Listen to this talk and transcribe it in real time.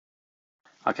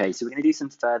Okay, so we're going to do some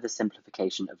further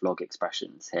simplification of log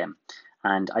expressions here.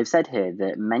 And I've said here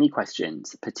that many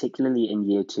questions, particularly in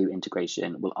Year 2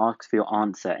 integration, will ask for your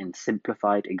answer in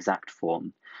simplified exact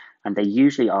form. And they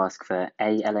usually ask for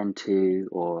a ln 2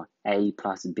 or a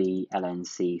plus b ln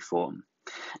c form.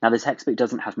 Now, the textbook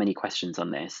doesn't have many questions on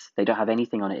this. They don't have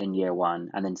anything on it in Year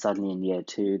 1, and then suddenly in Year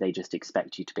 2, they just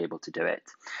expect you to be able to do it.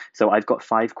 So I've got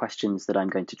 5 questions that I'm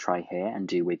going to try here and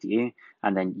do with you,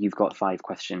 and then you've got 5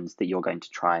 questions that you're going to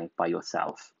try by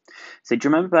yourself. So do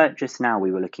you remember just now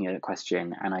we were looking at a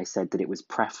question, and I said that it was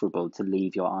preferable to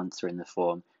leave your answer in the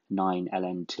form 9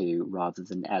 ln 2 rather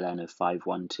than ln of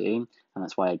 512, and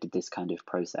that's why I did this kind of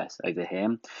process over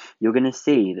here. You're going to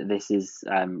see that this is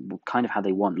kind of how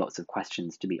they want lots of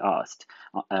questions to be asked.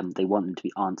 They want them to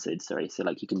be answered, sorry. So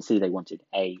like you can see they wanted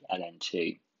a ln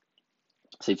 2.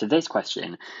 So for this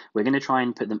question, we're going to try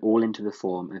and put them all into the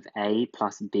form of a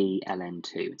plus b ln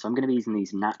 2. So I'm going to be using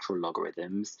these natural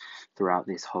logarithms throughout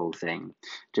this whole thing.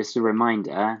 Just a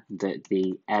reminder that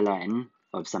the ln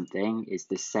of something is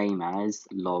the same as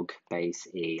log base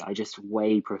e. I just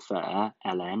way prefer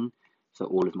ln for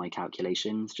all of my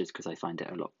calculations just because I find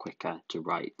it a lot quicker to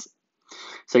write.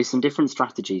 So some different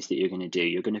strategies that you're going to do.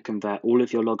 You're going to convert all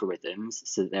of your logarithms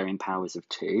so that they're in powers of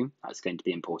 2. That's going to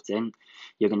be important.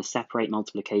 You're going to separate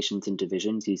multiplications and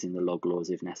divisions using the log laws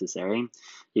if necessary.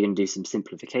 You're going to do some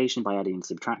simplification by adding and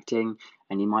subtracting,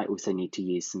 and you might also need to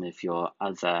use some of your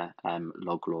other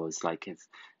log laws like if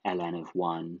ln of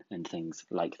 1 and things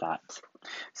like that.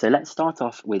 So let's start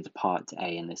off with part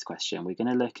A in this question. We're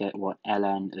going to look at what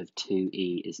ln of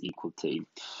 2e is equal to.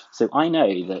 So I know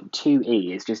that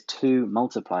 2e is just 2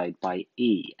 multiplied by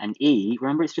e, and e,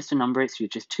 remember it's just a number, it's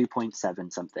just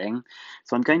 2.7 something.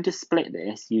 So I'm going to split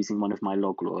this using one of my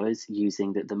log laws,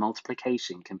 using that the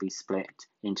multiplication can be split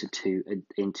into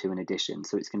an addition.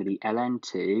 So it's going to be ln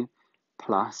 2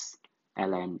 plus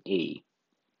ln e.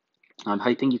 I'm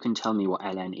hoping you can tell me what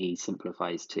ln e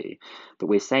simplifies to, but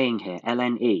we're saying here,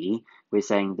 ln e, we're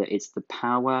saying that it's the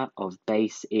power of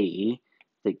base e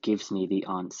that gives me the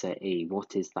answer e.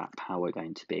 What is that power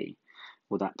going to be?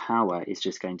 Well, that power is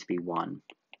just going to be 1.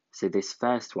 So this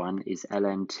first one is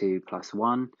ln 2 plus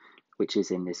 1, which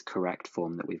is in this correct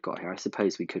form that we've got here. I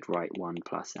suppose we could write 1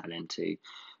 plus ln 2,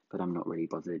 but I'm not really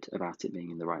bothered about it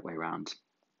being in the right way around.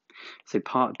 So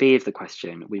part B of the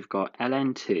question, we've got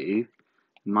ln 2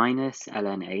 minus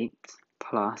ln 8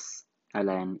 plus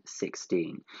ln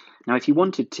 16. Now, if you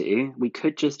wanted to, we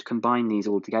could just combine these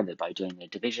all together by doing the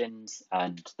divisions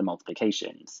and the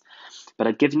multiplications. But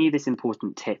I've given you this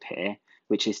important tip here,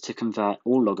 which is to convert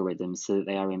all logarithms so that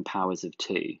they are in powers of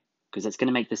 2, because that's going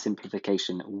to make the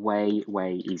simplification way,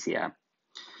 way easier.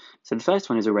 So the first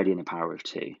one is already in a power of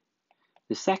 2.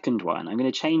 The second one, I'm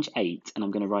going to change 8 and I'm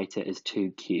going to write it as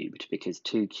 2 cubed, because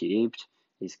 2 cubed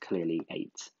is clearly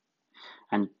 8.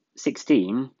 And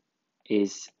 16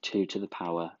 is 2 to the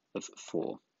power of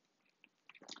 4.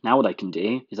 Now what I can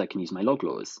do is I can use my log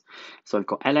laws. So I've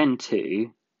got ln 2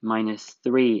 minus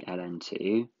 3 ln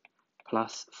 2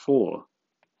 plus 4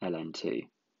 ln 2.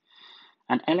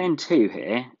 And ln 2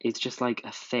 here is just like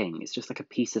a thing. It's just like a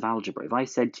piece of algebra. If I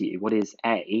said to you, what is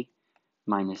a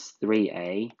minus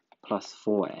 3a plus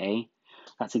 4a,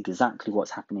 that's exactly what's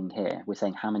happening here. We're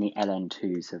saying how many ln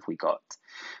 2s have we got?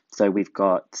 So we've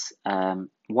got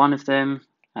 1 of them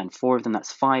and 4 of them,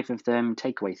 that's 5 of them.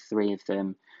 Take away 3 of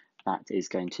them, that is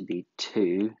going to be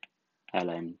 2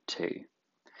 ln 2.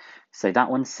 So that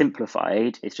one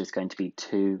simplified is just going to be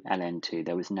 2 ln 2.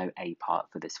 There was no a part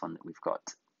for this one that we've got.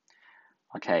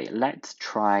 Okay, let's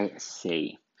try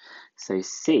C. So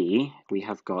C, we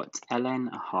have got ln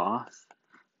a half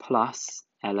plus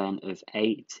ln of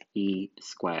 8e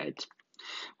squared.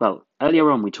 Well,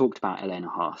 earlier on we talked about ln a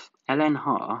half. ln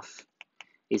half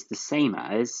is the same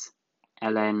as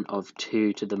ln of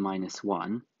 2 to the minus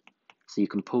 1. So you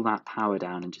can pull that power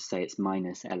down and just say it's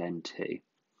minus ln 2.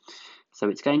 So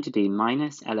it's going to be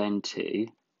minus ln 2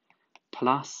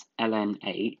 plus ln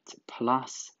 8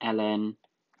 plus ln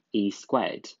e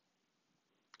squared.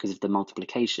 Because of the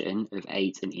multiplication of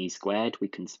 8 and e squared, we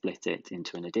can split it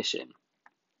into an addition.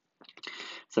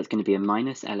 So it's going to be a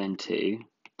minus ln 2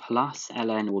 plus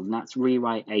ln, well, let's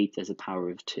rewrite 8 as a power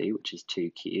of 2, which is 2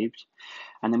 cubed.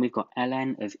 And then we've got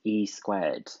ln of e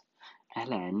squared.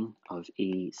 ln of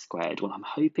e squared. Well, I'm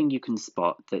hoping you can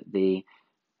spot that the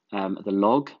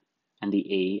log and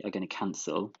the e are going to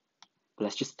cancel. But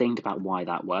let's just think about why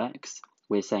that works.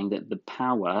 We're saying that the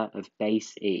power of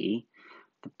base e,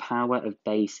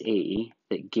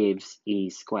 that gives e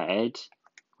squared,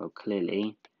 well,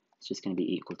 clearly it's just going to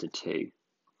be equal to 2.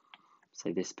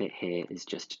 So this bit here is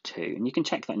just 2. And you can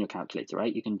check that in your calculator,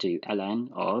 right? You can do ln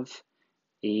of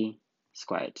e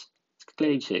squared. It's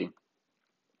clearly 2.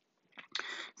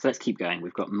 So let's keep going.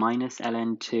 We've got minus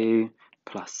ln2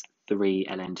 plus 3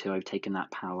 ln2. I've taken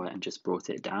that power and just brought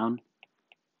it down,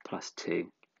 plus 2.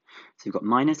 So you've got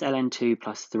minus ln2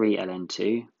 plus 3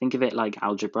 ln2. Think of it like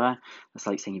algebra. That's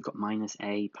like saying you've got minus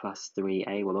a plus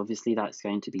 3a. Well, obviously that's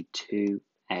going to be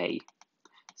 2a.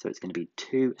 So it's going to be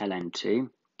 2 ln2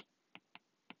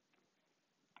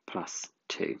 plus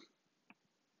 2.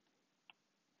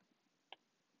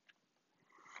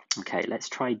 Okay, let's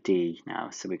try d now.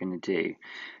 So we're going to do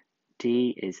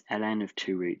d is ln of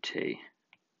 2 root 2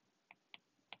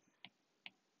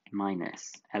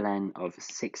 minus ln of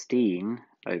 16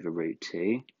 over root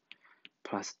 2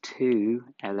 plus 2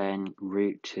 ln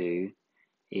root 2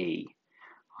 e.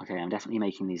 Okay, I'm definitely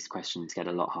making these questions get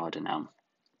a lot harder now.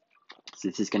 So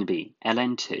this is going to be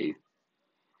ln2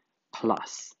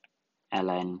 plus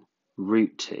ln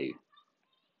root 2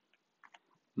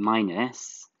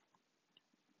 minus,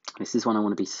 this is one I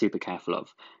want to be super careful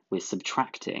of, we're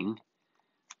subtracting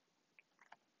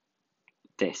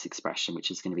this expression, which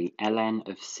is going to be ln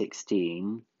of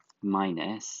 16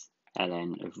 minus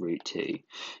ln of root 2.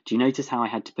 Do you notice how I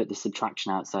had to put the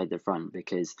subtraction outside the front?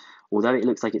 Because although it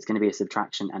looks like it's going to be a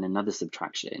subtraction and another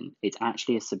subtraction, it's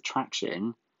actually a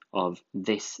subtraction of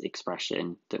this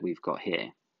expression that we've got here,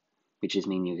 which is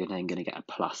mean you're then going to get a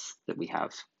plus that we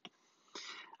have.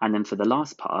 And then for the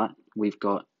last part, we've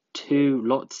got 2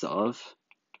 lots of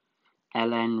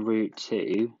ln root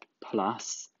 2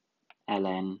 plus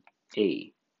ln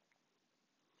e.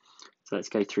 So let's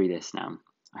go through this now.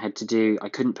 I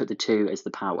couldn't put the 2 as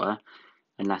the power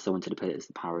unless I wanted to put it as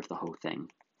the power of the whole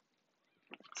thing.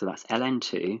 So that's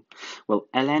ln2. Well,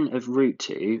 ln of root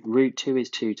 2 is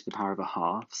 2 to the power of a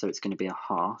half, so it's going to be a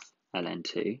half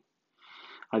ln2.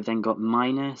 I've then got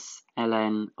minus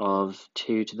ln of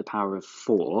 2 to the power of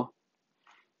 4.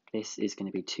 This is going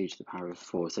to be 2 to the power of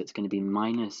 4, so it's going to be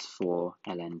minus 4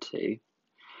 ln2.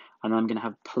 And then I'm going to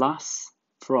have plus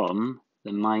from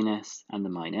the minus and the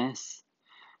minus,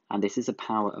 and this is a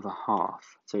power of a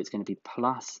half, so it's going to be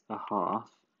plus a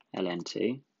half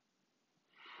ln2,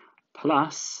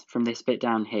 plus from this bit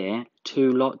down here,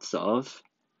 2 lots of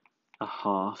a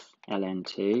half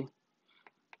ln2,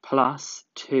 plus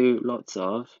 2 lots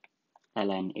of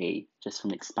ln e, just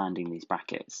from expanding these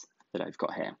brackets that I've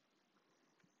got here.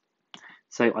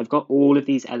 So I've got all of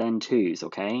these ln2s,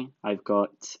 okay? I've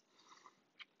got,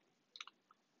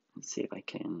 let's see if I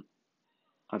can,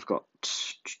 I've got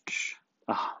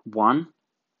 1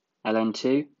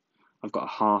 ln2, I've got a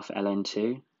half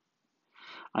ln2,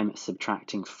 I'm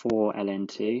subtracting 4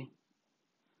 ln2,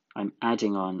 I'm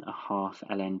adding on a half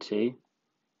ln2,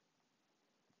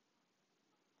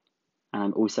 and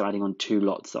I'm also adding on 2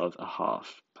 lots of a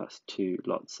half, plus 2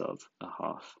 lots of a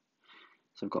half.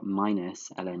 So I've got minus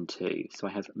ln2, so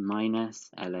I have minus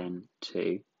ln2,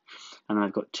 and then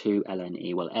I've got 2 ln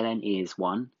e. Well, ln e is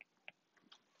 1,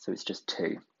 so it's just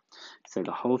 2. So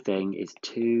the whole thing is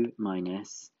 2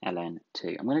 minus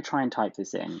ln2. I'm going to try and type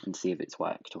this in and see if it's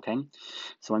worked, okay?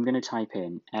 So I'm going to type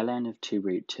in ln of 2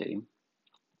 root 2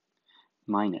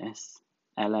 minus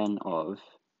ln of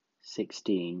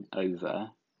 16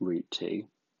 over root 2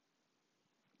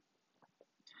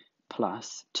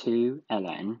 plus 2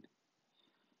 ln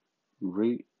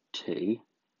root 2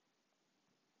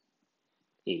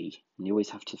 e. And you always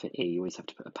have to, for e, you always have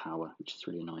to put a power, which is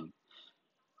really annoying.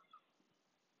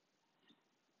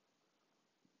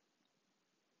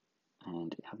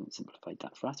 And it hasn't simplified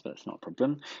that for us, but that's not a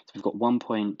problem. So we've got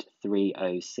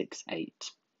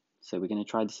 1.3068. So we're going to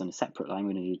try this on a separate line.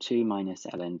 We're going to do 2 minus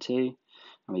ln2, and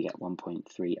we get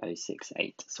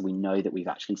 1.3068. So we know that we've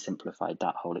actually simplified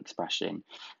that whole expression,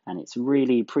 and it's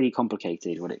really pretty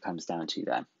complicated what it comes down to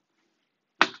there.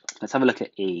 Let's have a look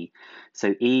at e.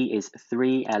 So e is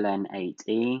 3 ln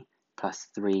 8e plus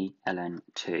 3 ln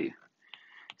 2.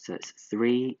 So it's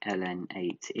 3 ln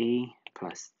 8e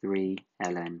plus 3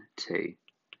 ln 2.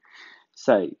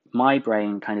 So my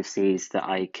brain kind of sees that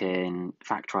I can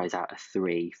factorize out a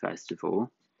 3 first of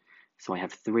all. So I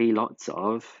have 3 lots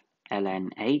of ln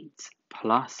 8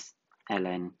 plus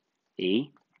ln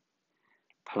e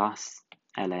plus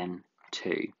ln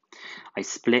 2. I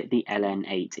split the ln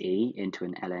 8e into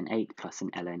an ln 8 plus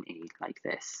an ln e like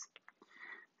this.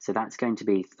 So that's going to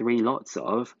be 3 lots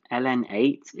of ln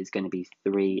 8 is going to be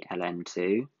 3 ln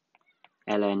 2,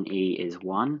 ln e is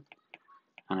 1,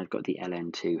 and I've got the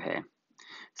ln 2 here.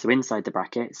 So inside the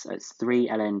brackets, it's 3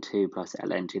 ln 2 plus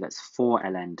ln 2, that's 4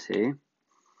 ln 2.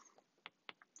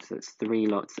 So it's 3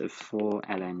 lots of 4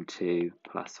 ln 2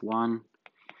 plus 1,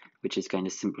 which is going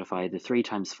to simplify. The 3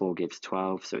 times 4 gives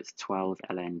 12, so it's 12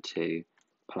 ln 2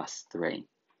 plus 3.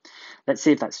 Let's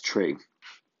see if that's true.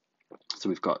 So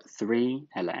we've got 3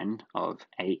 ln of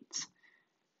 8e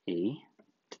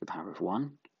to the power of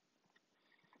 1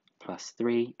 plus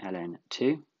 3 ln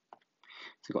 2.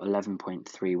 So we've got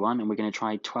 11.31, and we're going to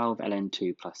try 12 ln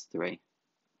 2 plus 3.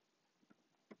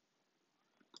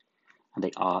 And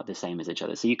they are the same as each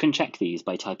other. So you can check these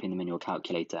by typing them in your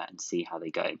calculator and see how they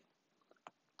go.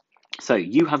 So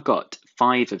you have got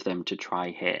 5 of them to try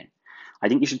here. I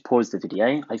think you should pause the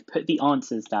video. I've put the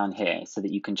answers down here so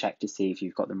that you can check to see if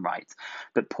you've got them right.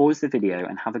 But pause the video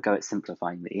and have a go at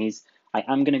simplifying these. I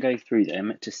am going to go through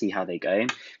them to see how they go.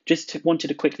 Wanted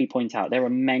to quickly point out there are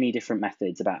many different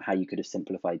methods about how you could have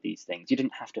simplified these things. You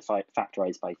didn't have to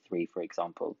factorize by 3, for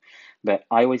example. But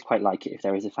I always quite like it if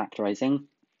there is a factorizing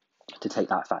to take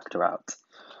that factor out.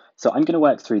 So I'm going to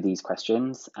work through these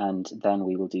questions and then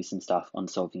we will do some stuff on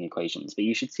solving equations. But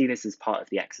you should see this as part of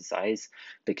the exercise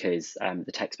because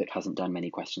the textbook hasn't done many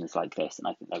questions like this and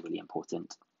I think they're really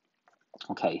important.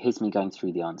 Okay, here's me going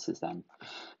through the answers then.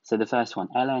 So the first one,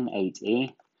 ln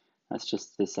 8e, that's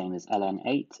just the same as ln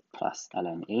 8 plus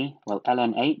ln e. Well,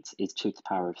 ln 8 is 2 to the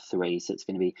power of 3, so it's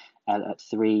going to be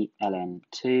 3 ln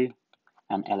 2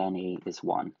 and ln e is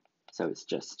 1. So it's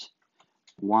just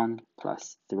 1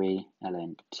 plus 3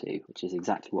 ln 2, which is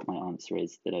exactly what my answer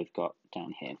is that I've got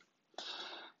down here.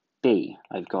 B,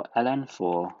 I've got ln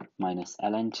 4 minus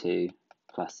ln 2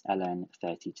 plus ln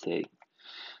 32.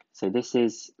 So this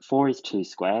is 4 is 2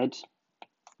 squared,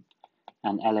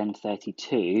 and ln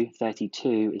 32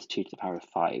 is 2 to the power of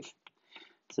 5.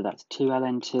 So that's 2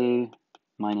 ln 2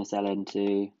 minus ln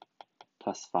 2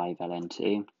 plus 5 ln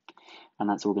 2. And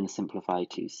that's all going to simplify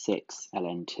to 6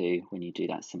 ln 2 when you do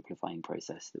that simplifying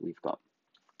process that we've got.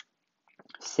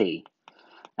 C,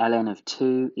 ln of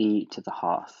 2e to the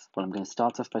half. Well, I'm going to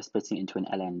start off by splitting it into an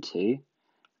ln 2,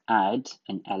 add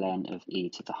an ln of e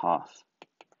to the half.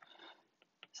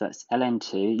 So that's ln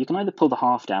 2. You can either pull the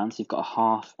half down, so you've got a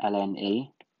half ln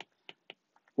e,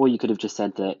 or you could have just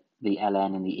said that the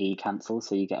ln and the e cancel,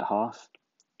 so you get a half.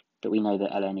 But we know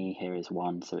that ln e here is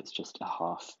 1, so it's just a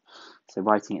half. So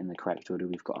writing it in the correct order,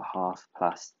 we've got a half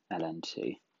plus ln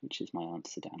 2, which is my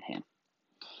answer down here.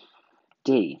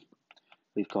 D,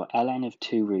 we've got ln of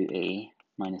 2 root e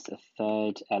minus a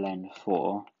third ln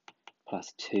 4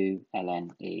 plus 2 ln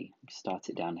e. Start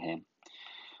it down here.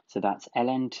 So that's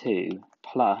ln 2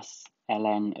 plus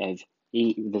ln of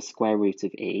e, the square root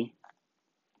of e,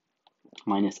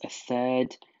 minus a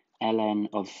third ln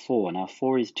of 4. Now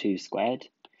 4 is 2 squared,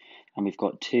 and we've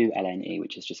got 2 ln e,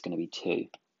 which is just going to be 2.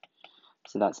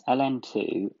 So that's ln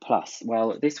 2 plus,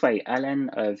 well, this way, ln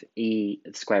of e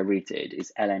square rooted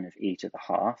is ln of e to the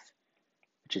half,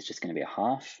 which is just going to be a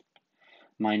half,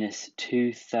 minus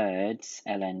 2/3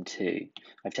 ln 2.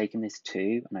 I've taken this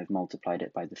 2 and I've multiplied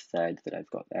it by the third that I've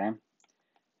got there,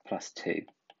 plus 2.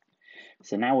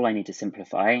 So now all I need to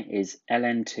simplify is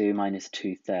ln 2 minus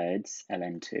 2/3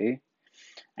 ln 2,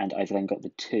 and I've then got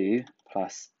the 2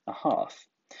 plus a half.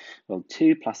 Well,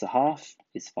 2 plus a half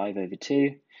is 5 over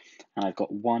 2, and I've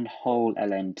got 1 whole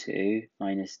ln 2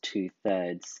 minus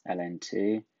 2/3 ln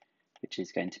 2, which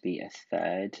is going to be a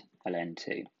third ln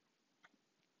 2,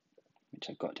 which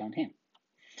I've got down here.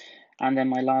 And then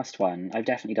my last one, I've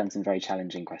definitely done some very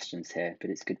challenging questions here, but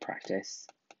it's good practice.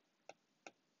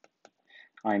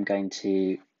 I'm going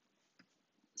to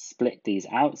split these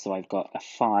out, so I've got a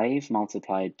 5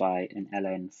 multiplied by an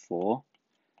ln 4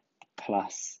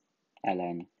 plus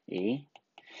ln e,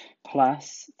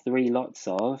 plus 3 lots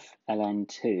of ln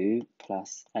 2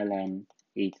 plus ln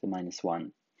e to the minus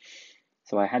 1.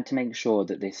 So I had to make sure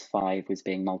that this 5 was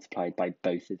being multiplied by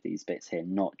both of these bits here,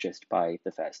 not just by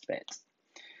the first bit.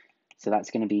 So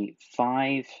that's going to be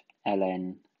 5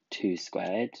 ln 2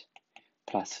 squared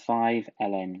plus 5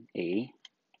 ln e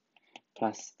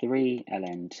plus 3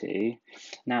 ln 2.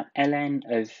 Now ln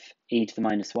of e to the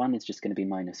minus 1 is just going to be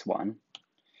minus 1.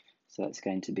 So that's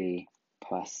going to be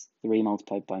plus 3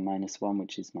 multiplied by minus 1,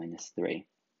 which is minus 3.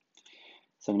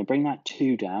 So I'm going to bring that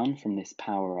 2 down from this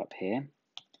power up here.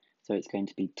 So it's going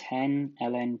to be 10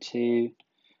 ln 2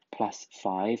 plus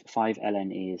 5. 5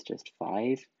 ln e is just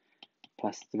 5,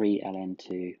 plus 3 ln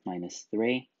 2 minus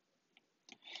 3.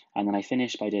 And then I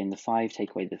finish by doing the 5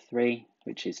 take away the 3,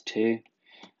 which is 2,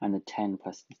 and the 10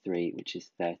 plus the 3, which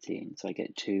is 13. So I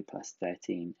get 2 plus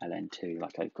 13 ln 2,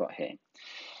 like I've got here.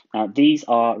 Now, these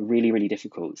are really, really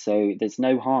difficult, so there's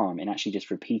no harm in actually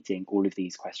just repeating all of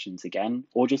these questions again,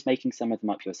 or just making some of them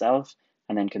up yourself,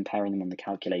 and then comparing them on the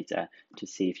calculator to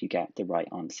see if you get the right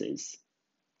answers.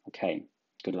 Okay,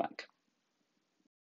 good luck.